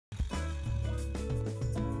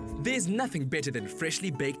There's nothing better than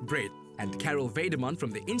freshly baked bread, and Carol Vaderman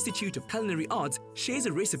from the Institute of Culinary Arts shares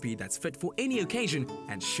a recipe that's fit for any occasion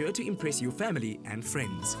and sure to impress your family and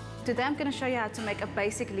friends. Today I'm going to show you how to make a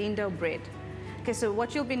basic lean dough bread. Okay, so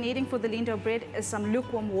what you'll be needing for the lean dough bread is some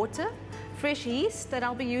lukewarm water, fresh yeast that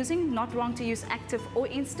I'll be using, not wrong to use active or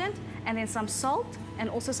instant, and then some salt and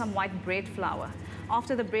also some white bread flour.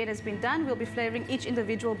 After the bread has been done, we'll be flavoring each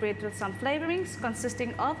individual bread with some flavorings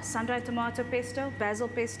consisting of sun-dried tomato pesto, basil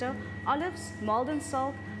pesto, olives, Maldon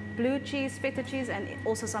salt, blue cheese, feta cheese, and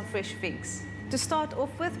also some fresh figs. To start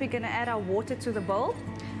off with, we're going to add our water to the bowl.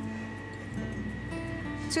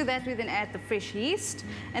 To that, we then add the fresh yeast,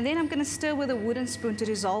 and then I'm going to stir with a wooden spoon to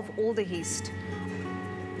dissolve all the yeast.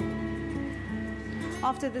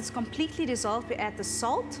 After this completely dissolved, we add the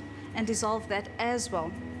salt and dissolve that as well.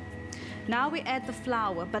 Now we add the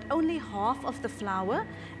flour, but only half of the flour,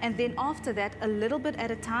 and then after that a little bit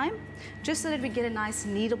at a time, just so that we get a nice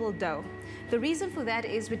kneadable dough. The reason for that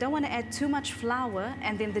is we don't want to add too much flour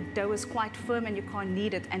and then the dough is quite firm and you can't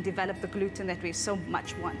knead it and develop the gluten that we so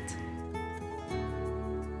much want.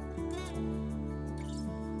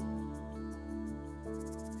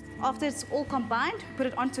 After it's all combined, put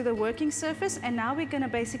it onto the working surface, and now we're going to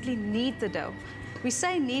basically knead the dough. We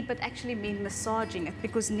say knead, but actually mean massaging it,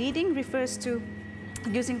 because kneading refers to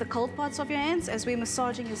using the cold parts of your hands, as we're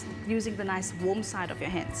massaging is using the nice warm side of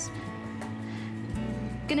your hands.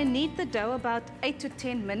 Going to knead the dough about 8 to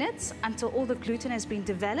 10 minutes until all the gluten has been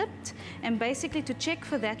developed, and basically to check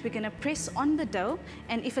for that, we're going to press on the dough,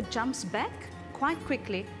 and if it jumps back quite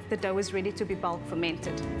quickly, the dough is ready to be bulk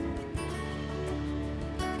fermented.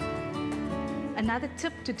 Another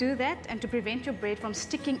tip to do that and to prevent your bread from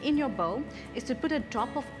sticking in your bowl is to put a drop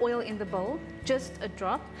of oil in the bowl, just a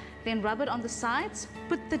drop, then rub it on the sides,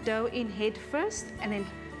 put the dough in head first, and then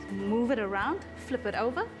move it around, flip it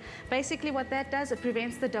over. Basically what that does, it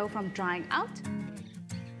prevents the dough from drying out.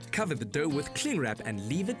 Cover the dough with cling wrap and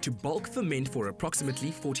leave it to bulk ferment for approximately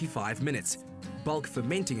 45 minutes. Bulk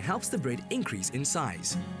fermenting helps the bread increase in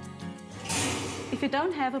size. If you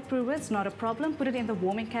don't have a prover, it's not a problem. Put it in the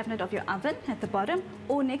warming cabinet of your oven at the bottom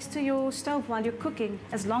or next to your stove while you're cooking,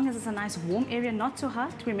 as long as it's a nice warm area, not too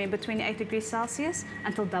hot. Remember, 28 degrees Celsius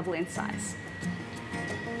until double in size.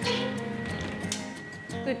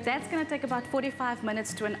 Good, that's going to take about 45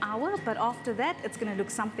 minutes to an hour, but after that, it's going to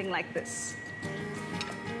look something like this.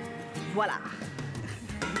 Voila!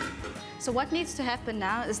 So what needs to happen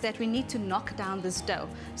now is that we need to knock down this dough.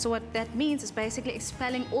 So what that means is basically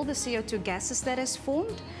expelling all the CO2 gases that has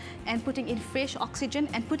formed and putting in fresh oxygen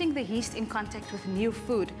and putting the yeast in contact with new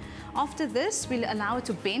food. After this, we'll allow it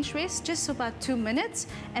to bench rest just about 2 minutes,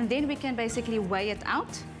 and then we can basically weigh it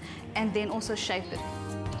out and then also shape it.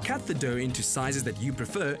 Cut the dough into sizes that you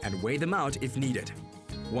prefer and weigh them out if needed.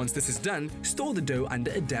 Once this is done, store the dough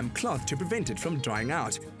under a damp cloth to prevent it from drying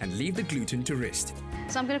out and leave the gluten to rest.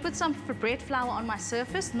 So I'm going to put some bread flour on my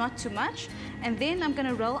surface, not too much, and then I'm going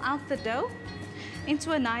to roll out the dough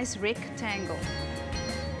into a nice rectangle.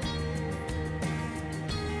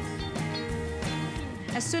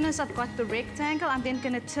 As soon as I've got the rectangle, I'm then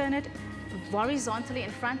going to turn it horizontally in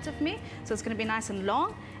front of me, so it's going to be nice and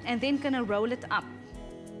long, and then going to roll it up.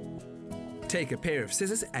 Take a pair of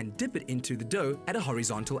scissors and dip it into the dough at a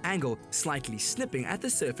horizontal angle, slightly snipping at the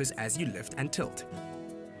surface as you lift and tilt.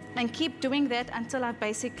 And keep doing that until I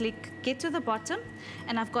basically get to the bottom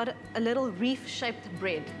and I've got a little wreath-shaped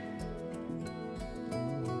bread.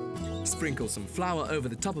 Sprinkle some flour over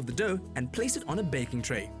the top of the dough and place it on a baking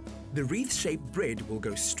tray. The wreath-shaped bread will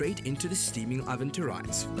go straight into the steaming oven to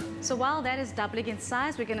rise. So while that is doubling in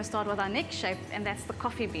size, we're going to start with our next shape, and that's the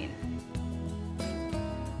coffee bean.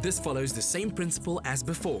 This follows the same principle as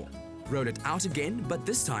before. Roll it out again, but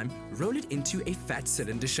this time roll it into a fat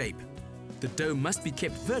cylinder shape. The dough must be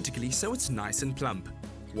kept vertically so it's nice and plump.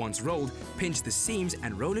 Once rolled, pinch the seams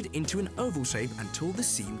and roll it into an oval shape until the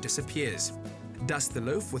seam disappears. Dust the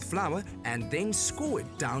loaf with flour and then score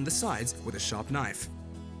it down the sides with a sharp knife.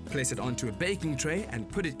 Place it onto a baking tray and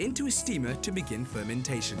put it into a steamer to begin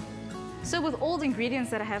fermentation. So with all the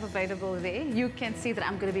ingredients that I have available there, you can see that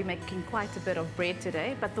I'm going to be making quite a bit of bread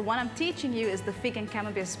today. But the one I'm teaching you is the fig and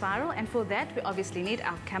camembert spiral, and for that we obviously need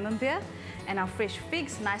our camembert and our fresh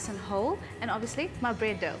figs, nice and whole, and obviously my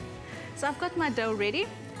bread dough. So I've got my dough ready.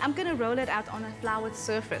 I'm going to roll it out on a floured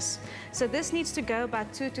surface. So this needs to go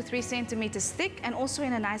about 2 to 3 centimeters thick and also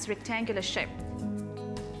in a nice rectangular shape.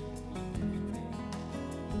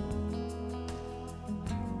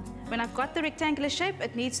 When I've got the rectangular shape,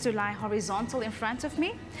 it needs to lie horizontal in front of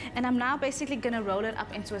me, and I'm now basically going to roll it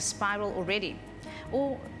up into a spiral already,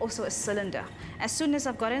 or also a cylinder. As soon as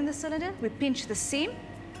I've got it in the cylinder, we pinch the seam,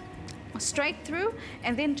 straight through,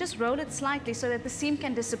 and then just roll it slightly so that the seam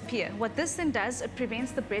can disappear. What this then does, it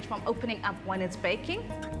prevents the bread from opening up when it's baking.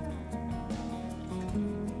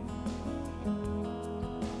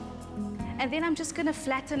 And then I'm just going to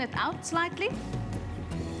flatten it out slightly.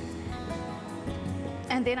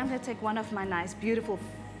 And then I'm going to take one of my nice, beautiful,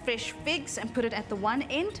 fresh figs and put it at the one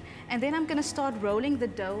end. And then I'm going to start rolling the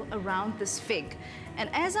dough around this fig. And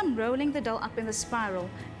as I'm rolling the dough up in the spiral,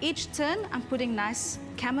 each turn I'm putting nice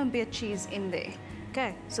Camembert cheese in there.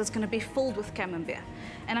 Okay, so it's going to be filled with Camembert.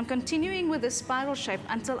 And I'm continuing with this spiral shape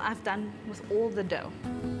until I've done with all the dough.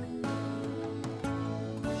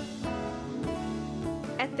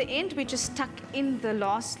 At the end, we just tuck in the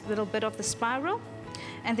last little bit of the spiral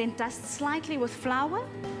and then dust slightly with flour.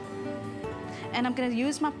 And I'm going to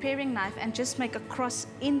use my paring knife and just make a cross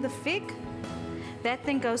in the fig. That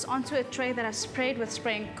then goes onto a tray that I've sprayed with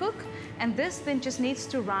Spray and Cook, and this then just needs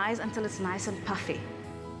to rise until it's nice and puffy.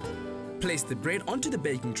 Place the bread onto the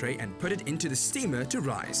baking tray and put it into the steamer to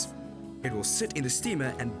rise. It will sit in the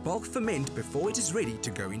steamer and bulk ferment before it is ready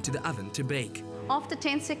to go into the oven to bake. After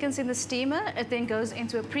 10 seconds in the steamer, it then goes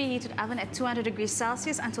into a preheated oven at 200 degrees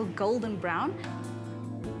Celsius until golden brown.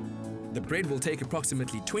 The bread will take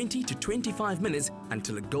approximately 20 to 25 minutes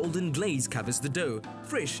until a golden glaze covers the dough,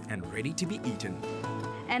 fresh and ready to be eaten.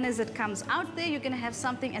 And as it comes out there, you're going to have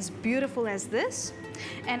something as beautiful as this.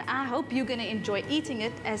 And I hope you're going to enjoy eating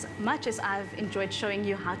it as much as I've enjoyed showing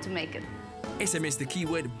you how to make it. SMS the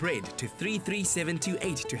keyword bread to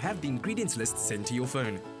 33728 to have the ingredients list sent to your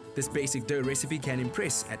phone. This basic dough recipe can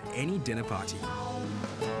impress at any dinner party.